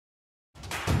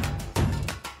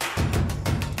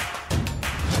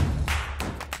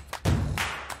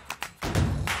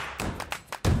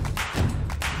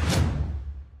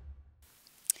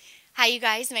Hi, you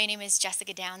guys. My name is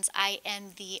Jessica Downs. I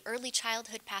am the early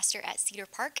childhood pastor at Cedar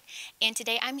Park, and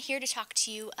today I'm here to talk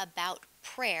to you about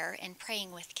prayer and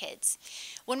praying with kids.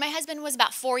 When my husband was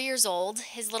about 4 years old,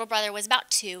 his little brother was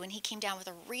about 2, and he came down with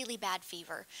a really bad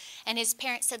fever. And his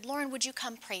parents said, "Lauren, would you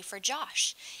come pray for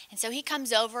Josh?" And so he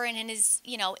comes over, and in his,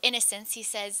 innocence, he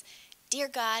says, "Dear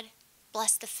God,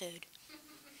 bless the food."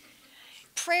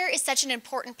 Prayer is such an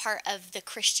important part of the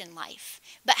Christian life.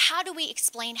 But how do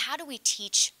we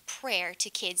teach prayer to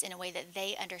kids in a way that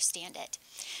they understand it?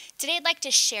 Today I'd like to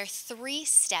share 3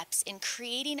 steps in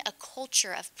creating a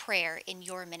culture of prayer in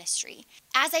your ministry.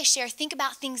 As I share, think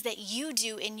about things that you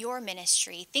do in your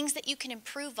ministry, things that you can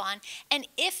improve on, and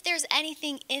if there's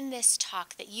anything in this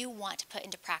talk that you want to put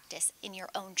into practice in your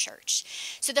own church.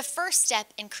 So the first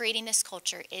step in creating this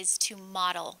culture is to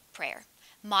model prayer.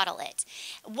 Model it.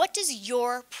 What does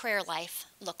your prayer life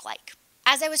look like?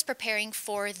 As I was preparing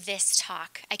for this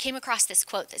talk, I came across this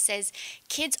quote that says,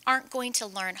 "Kids aren't going to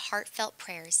learn heartfelt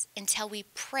prayers until we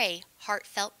pray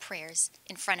heartfelt prayers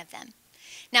in front of them."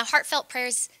 Now, heartfelt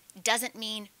prayers doesn't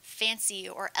mean fancy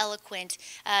or eloquent.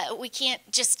 We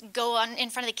can't just go on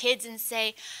in front of the kids and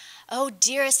say, "Oh,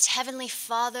 dearest Heavenly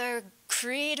Father,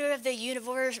 creator of the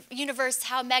universe,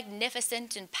 how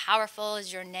magnificent and powerful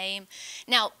is your name."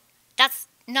 Now, that's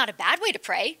not a bad way to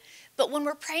pray, but when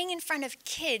we're praying in front of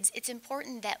kids, it's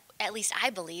important that, at least I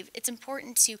believe, it's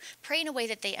important to pray in a way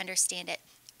that they understand it.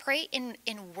 Pray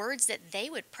in words that they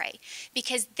would pray,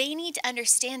 because they need to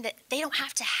understand that they don't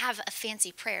have to have a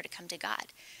fancy prayer to come to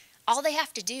God. All they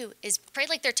have to do is pray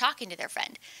like they're talking to their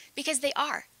friend, because they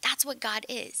are. That's what God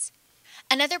is.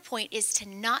 Another point is to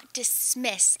not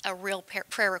dismiss a real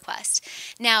prayer request.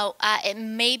 Now, it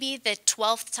may be the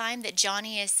 12th time that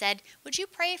Johnny has said, "Would you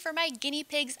pray for my guinea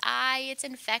pig's eye? It's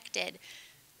infected."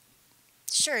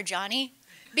 Sure, Johnny.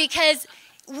 Because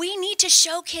we need to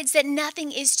show kids that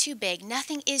nothing is too big,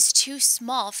 nothing is too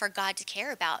small for God to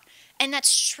care about. And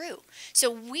that's true. So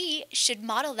we should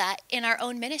model that in our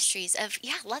own ministries of,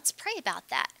 yeah, let's pray about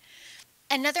that.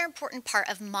 Another important part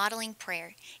of modeling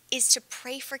prayer is to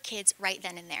pray for kids right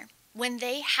then and there. When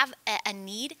they have a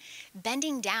need,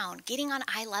 bending down, getting on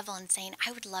eye level and saying,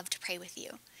 "I would love to pray with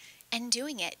you," and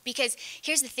doing it. Because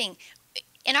here's the thing,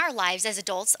 in our lives as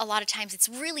adults, a lot of times it's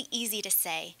really easy to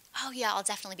say, "Oh yeah, I'll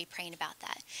definitely be praying about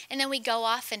that." And then we go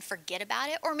off and forget about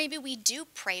it, or maybe we do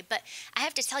pray, but I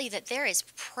have to tell you that there is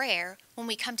prayer when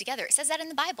we come together. It says that in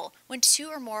the Bible. When 2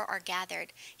 or more are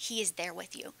gathered, He is there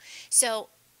with you. So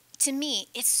to me,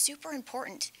 it's super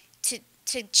important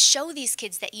to show these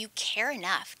kids that you care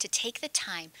enough to take the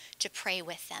time to pray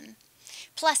with them.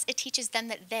 Plus, it teaches them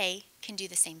that they can do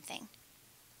the same thing.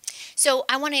 So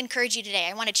I want to encourage you today.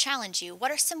 I want to challenge you.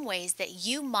 What are some ways that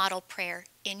you model prayer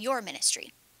in your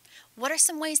ministry? What are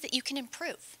some ways that you can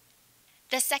improve?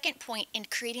 The second point in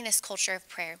creating this culture of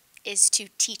prayer is to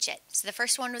teach it. So the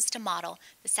first one was to model.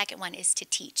 The second one is to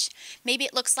teach. Maybe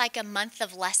it looks like a month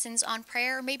of lessons on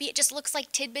prayer, or maybe it just looks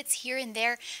like tidbits here and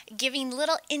there, giving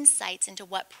little insights into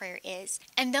what prayer is.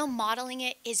 And though modeling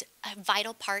it is a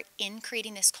vital part in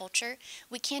creating this culture,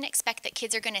 we can't expect that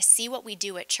kids are going to see what we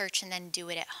do at church and then do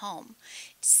it at home.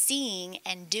 Seeing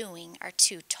and doing are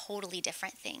 2 totally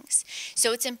different things.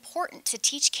 So it's important to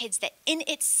teach kids that in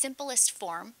its simplest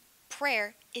form,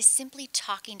 prayer is simply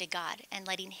talking to God and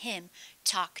letting Him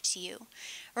talk to you.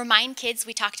 Remind kids,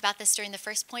 we talked about this during the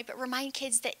first point, but remind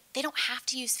kids that they don't have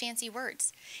to use fancy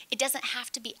words. It doesn't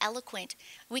have to be eloquent.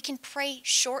 We can pray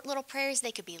short little prayers.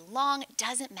 They could be long. It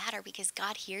doesn't matter, because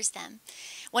God hears them.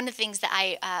 One of the things that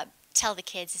I tell the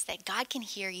kids is that God can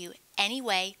hear you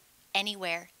anyway,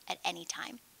 anywhere, at any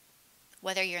time.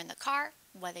 Whether you're in the car,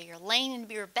 whether you're laying in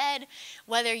your bed,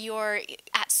 whether you're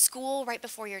at school right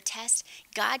before your test,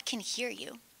 God can hear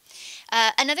you.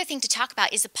 Another thing to talk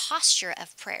about is the posture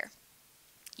of prayer.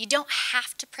 You don't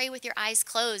have to pray with your eyes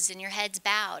closed and your heads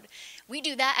bowed. We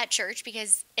do that at church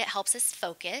because it helps us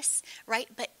focus, right?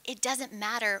 But it doesn't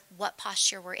matter what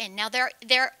posture we're in. Now,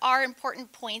 there are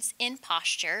important points in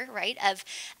posture, right,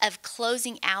 of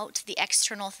closing out the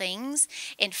external things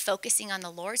and focusing on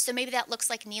the Lord. So maybe that looks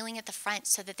like kneeling at the front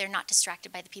so that they're not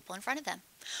distracted by the people in front of them.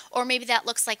 Or maybe that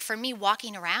looks like, for me,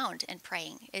 walking around and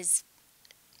praying is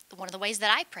one of the ways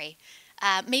that I pray.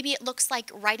 Maybe it looks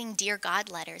like writing Dear God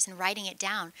letters and writing it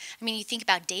down. I mean, you think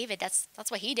about David, that's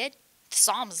what he did. The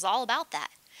Psalms is all about that.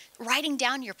 Writing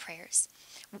down your prayers.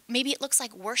 Maybe it looks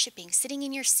like worshiping, sitting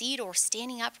in your seat or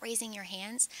standing up, raising your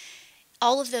hands.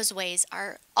 All of those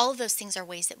things are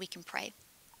ways that we can pray.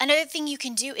 Another thing you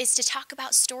can do is to talk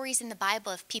about stories in the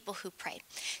Bible of people who prayed.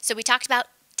 So we talked about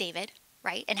David,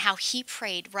 right, and how he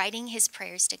prayed, writing his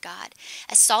prayers to God.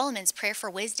 Solomon's prayer for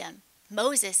wisdom.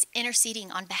 Moses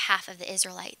interceding on behalf of the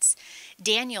Israelites.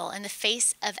 Daniel in the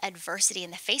face of adversity,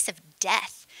 in the face of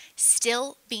death,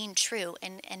 still being true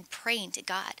and praying to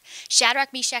God.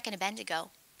 Shadrach, Meshach, and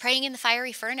Abednego praying in the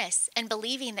fiery furnace and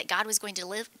believing that God was going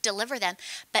to deliver them,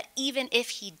 but even if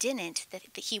he didn't, that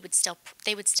they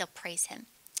would still praise him.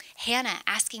 Hannah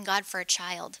asking God for a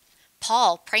child.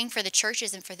 Paul praying for the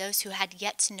churches and for those who had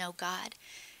yet to know God.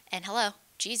 And hello,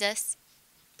 Jesus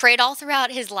prayed all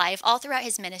throughout his life, all throughout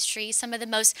his ministry, some of the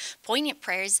most poignant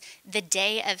prayers the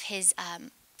day of his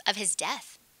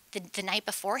death, the night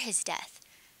before his death.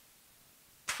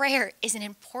 Prayer is an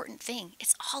important thing.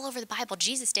 It's all over the Bible.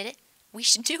 Jesus did it. We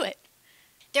should do it.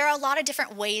 There are a lot of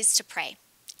different ways to pray.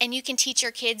 And you can teach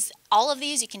your kids all of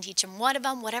these. You can teach them one of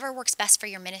them, whatever works best for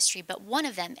your ministry. But one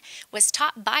of them was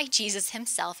taught by Jesus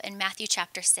himself in Matthew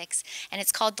chapter 6. And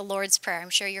it's called the Lord's Prayer. I'm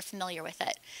sure you're familiar with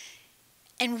it.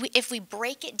 And if we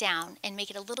break it down and make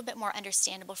it a little bit more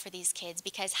understandable for these kids,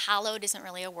 because hallowed isn't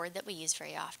really a word that we use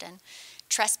very often.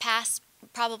 Trespass,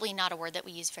 probably not a word that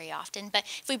we use very often. But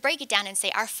if we break it down and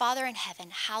say, Our Father in heaven,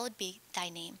 hallowed be thy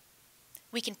name.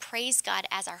 We can praise God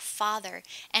as our Father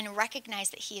and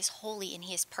recognize that he is holy and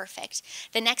he is perfect.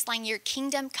 The next line, your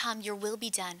kingdom come, your will be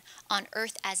done on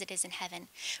earth as it is in heaven.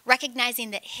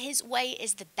 Recognizing that his way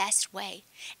is the best way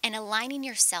and aligning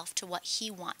yourself to what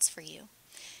he wants for you.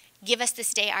 Give us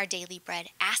this day our daily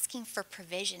bread, asking for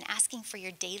provision, asking for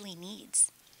your daily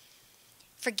needs.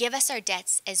 Forgive us our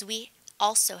debts as we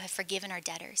also have forgiven our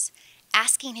debtors,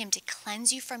 asking him to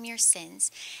cleanse you from your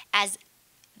sins as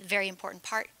the very important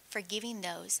part, forgiving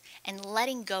those and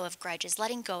letting go of grudges,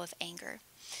 letting go of anger.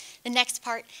 The next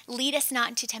part, lead us not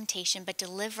into temptation, but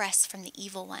deliver us from the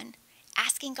evil one.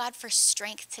 Asking God for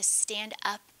strength to stand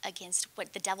up against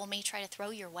what the devil may try to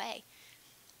throw your way.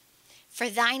 For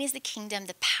thine is the kingdom,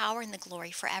 the power, and the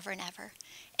glory forever and ever.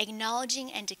 Acknowledging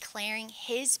and declaring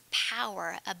his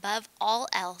power above all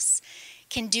else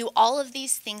can do all of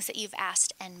these things that you've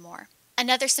asked and more.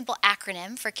 Another simple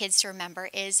acronym for kids to remember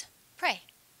is PRAY.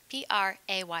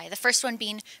 P-R-A-Y. The first one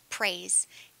being praise,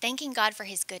 thanking God for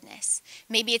his goodness.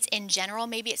 Maybe it's in general,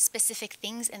 maybe it's specific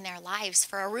things in their lives,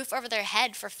 for a roof over their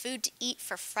head, for food to eat,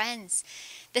 for friends.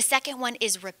 The second one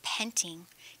is repenting,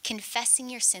 confessing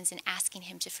your sins and asking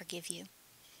him to forgive you.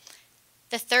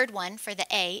 The third one for the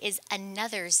A is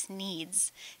another's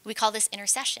needs. We call this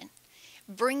intercession,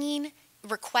 bringing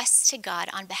requests to God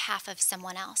on behalf of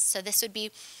someone else. So this would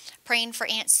be praying for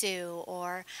Aunt Sue,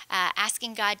 or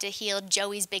asking God to heal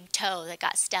Joey's big toe that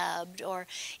got stubbed, or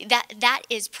that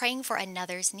is praying for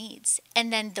another's needs.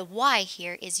 And then the why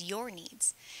here is your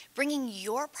needs, bringing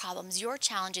your problems, your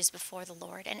challenges before the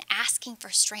Lord and asking for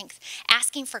strength,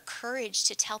 asking for courage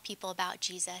to tell people about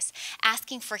Jesus,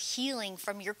 asking for healing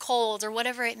from your colds or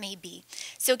whatever it may be.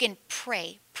 So again,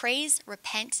 pray, praise,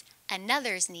 repent,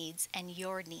 another's needs, and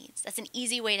your needs. That's an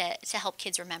easy way to help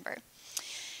kids remember.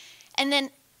 And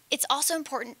then it's also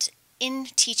important in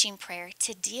teaching prayer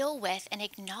to deal with and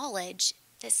acknowledge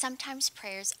that sometimes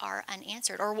prayers are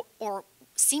unanswered or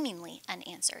seemingly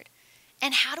unanswered.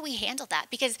 And how do we handle that?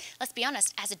 Because let's be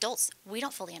honest, as adults, we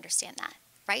don't fully understand that,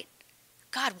 right?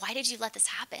 God, why did you let this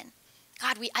happen?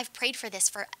 God, I've prayed for this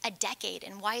for a decade,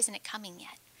 and why isn't it coming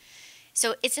yet?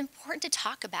 So it's important to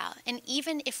talk about, and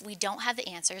even if we don't have the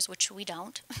answers, which we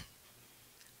don't,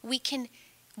 we can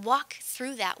walk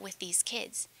through that with these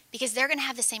kids because they're going to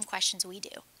have the same questions we do.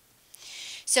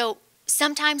 So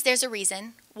sometimes there's a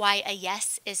reason why a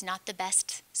yes is not the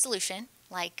best solution,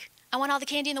 like, I want all the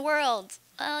candy in the world.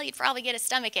 Well, you'd probably get a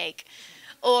stomach ache.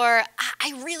 Or,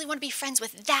 I really want to be friends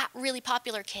with that really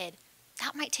popular kid.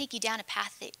 That might take you down a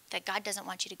path that God doesn't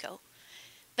want you to go.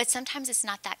 But sometimes it's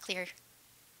not that clear.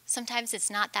 Sometimes it's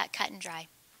not that cut and dry.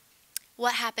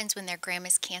 What happens when their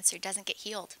grandma's cancer doesn't get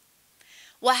healed?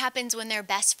 What happens when their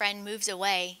best friend moves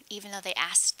away, even though they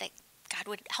asked that God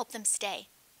would help them stay?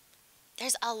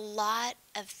 There's a lot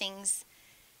of things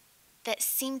that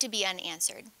seem to be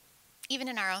unanswered, even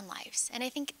in our own lives. And I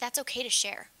think that's okay to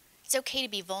share. It's okay to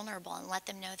be vulnerable and let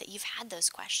them know that you've had those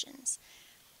questions.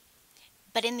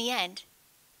 But in the end,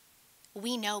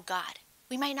 we know God.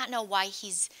 We might not know why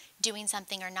he's doing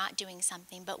something or not doing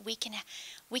something, but we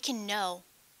can know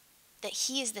that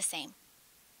he is the same.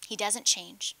 He doesn't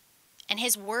change. And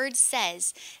his word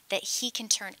says that he can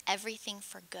turn everything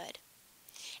for good.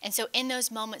 And so in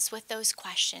those moments with those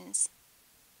questions,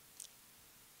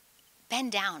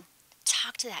 bend down,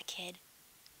 talk to that kid,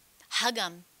 hug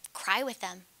them, cry with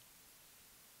them,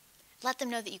 let them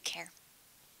know that you care.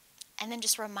 And then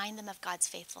just remind them of God's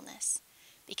faithfulness.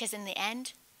 Because in the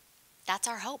end, that's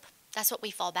our hope. That's what we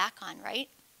fall back on, right?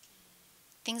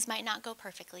 Things might not go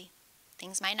perfectly.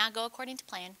 Things might not go according to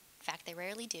plan. In fact, they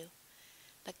rarely do.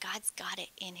 but God's got it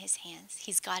in his hands.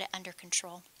 He's got it under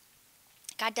control.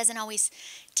 God doesn't always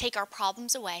take our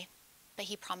problems away, but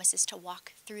he promises to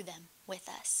walk through them with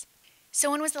us.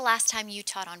 So when was the last time you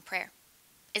taught on prayer?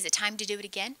 Is it time to do it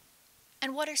again?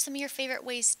 And what are some of your favorite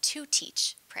ways to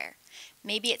teach prayer?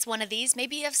 Maybe it's one of these.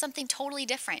 Maybe you have something totally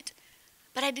different.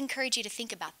 But I'd encourage you to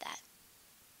think about that.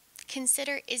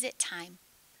 Consider, is it time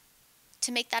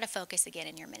to make that a focus again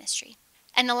in your ministry?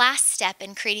 And the last step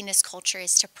in creating this culture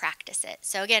is to practice it.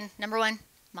 So again, number 1,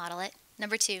 model it.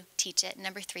 Number 2, teach it.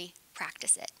 Number 3,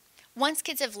 practice it. Once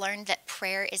kids have learned that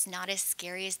prayer is not as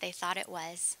scary as they thought it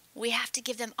was, we have to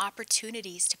give them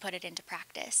opportunities to put it into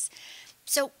practice.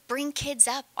 So bring kids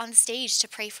up on the stage to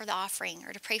pray for the offering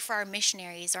or to pray for our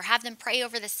missionaries or have them pray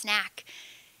over the snack.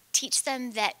 Teach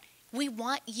them that we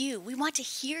want to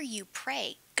hear you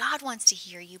pray. God wants to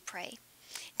hear you pray.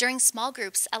 During small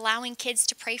groups, allowing kids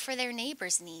to pray for their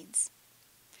neighbors' needs.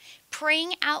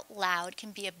 Praying out loud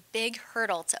can be a big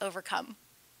hurdle to overcome.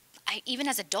 Even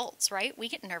as adults, right? We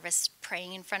get nervous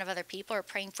praying in front of other people or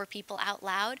praying for people out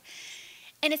loud.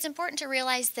 And it's important to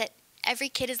realize that every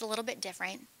kid is a little bit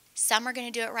different. Some are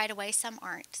going to do it right away, some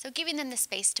aren't. So giving them the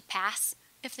space to pass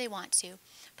if they want to,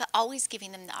 but always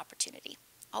giving them the opportunity,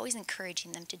 always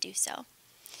encouraging them to do so.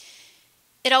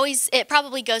 It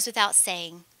probably goes without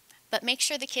saying, but make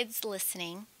sure the kids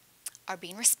listening are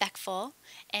being respectful,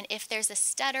 and if there's a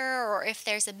stutter or if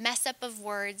there's a mess up of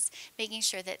words, making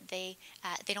sure that they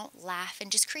don't laugh,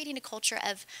 and just creating a culture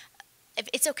of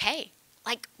it's okay.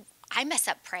 Like, I mess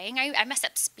up praying, I mess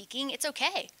up speaking, it's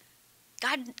okay.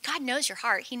 God knows your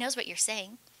heart. He knows what you're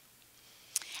saying.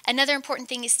 Another important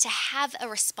thing is to have a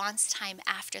response time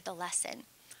after the lesson.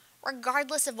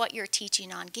 Regardless of what you're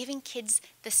teaching on, giving kids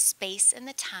the space and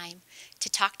the time to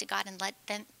talk to God and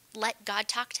let God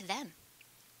talk to them.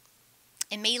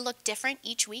 It may look different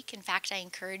each week. In fact, I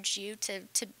encourage you to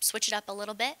switch it up a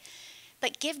little bit,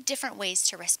 but give different ways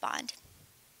to respond.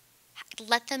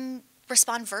 Let them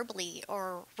respond verbally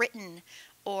or written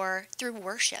or through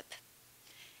worship.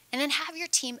 And then have your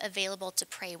team available to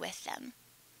pray with them.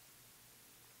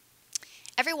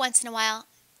 Every once in a while,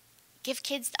 give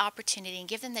kids the opportunity and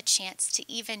give them the chance to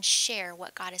even share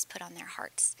what God has put on their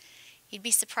hearts. You'd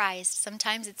be surprised.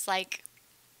 Sometimes it's like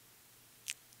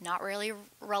not really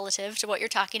relative to what you're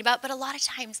talking about, but a lot of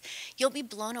times you'll be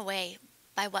blown away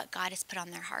by what God has put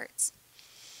on their hearts.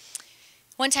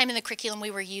 One time in the curriculum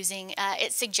we were using,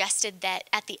 it suggested that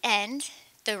at the end,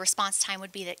 the response time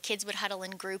would be that kids would huddle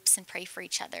in groups and pray for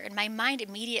each other. And my mind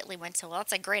immediately went to, well,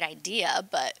 that's a great idea,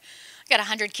 but I got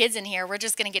 100 kids in here. We're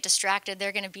just going to get distracted.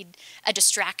 They're going to be a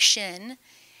distraction.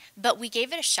 But we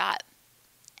gave it a shot.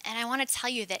 And I want to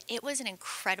tell you that it was an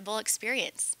incredible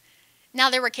experience. Now,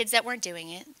 there were kids that weren't doing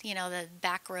it, the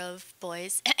back row of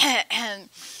boys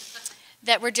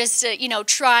that were just,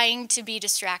 trying to be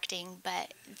distracting.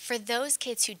 But for those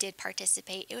kids who did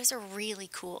participate, it was a really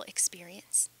cool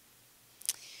experience.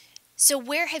 So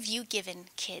where have you given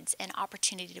kids an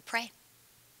opportunity to pray?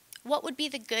 What would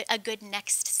be a good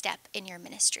next step in your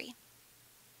ministry?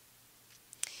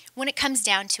 When it comes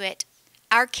down to it,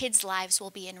 our kids' lives will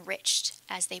be enriched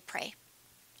as they pray,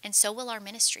 and so will our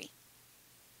ministry.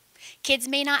 Kids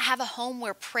may not have a home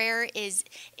where prayer is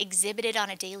exhibited on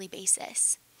a daily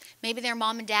basis. Maybe their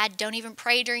mom and dad don't even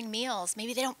pray during meals.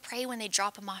 Maybe they don't pray when they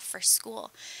drop them off for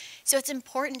school. So it's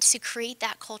important to create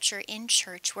that culture in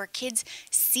church where kids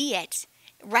see it,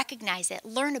 recognize it,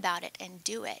 learn about it, and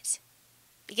do it.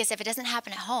 Because if it doesn't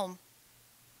happen at home,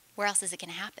 where else is it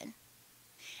going to happen?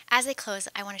 As I close,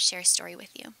 I want to share a story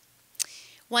with you.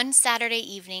 One Saturday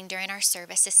evening during our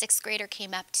service, a 6th grader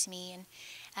came up to me and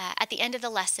at the end of the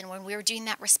lesson when we were doing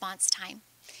that response time.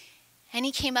 And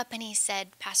he came up and he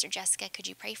said, Pastor Jessica, could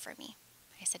you pray for me?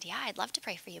 I said, yeah, I'd love to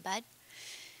pray for you, bud.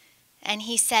 And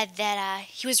he said that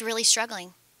he was really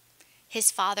struggling.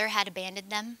 His father had abandoned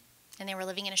them and they were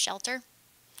living in a shelter.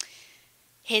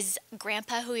 His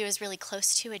grandpa, who he was really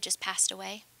close to, had just passed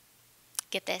away.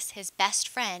 Get this, his best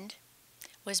friend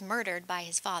was murdered by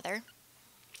his father.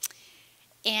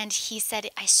 And he said,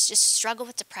 I just struggle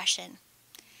with depression.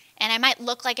 And I might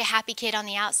look like a happy kid on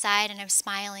the outside and I'm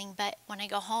smiling, but when I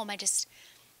go home, I just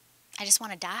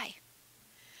want to die.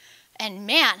 And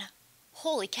man,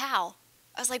 holy cow.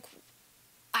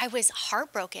 I was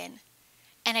heartbroken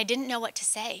and I didn't know what to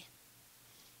say.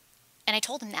 And I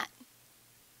told him that.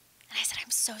 And I said,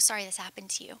 I'm so sorry this happened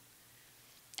to you.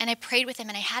 And I prayed with him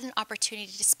and I had an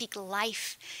opportunity to speak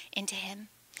life into him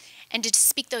and to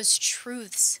speak those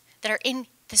truths that are in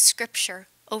the scripture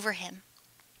over him.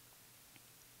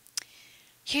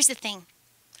 Here's the thing.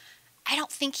 I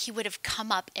don't think he would have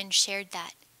come up and shared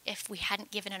that if we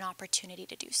hadn't given an opportunity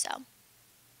to do so.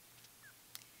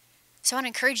 So I want to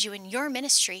encourage you in your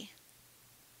ministry,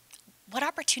 what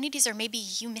opportunities are maybe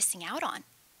you missing out on?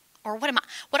 Or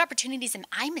what opportunities am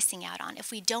I missing out on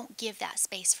if we don't give that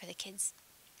space for the kids?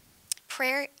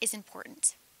 Prayer is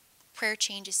important. Prayer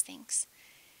changes things.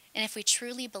 And if we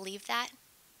truly believe that,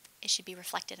 it should be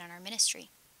reflected in our ministry.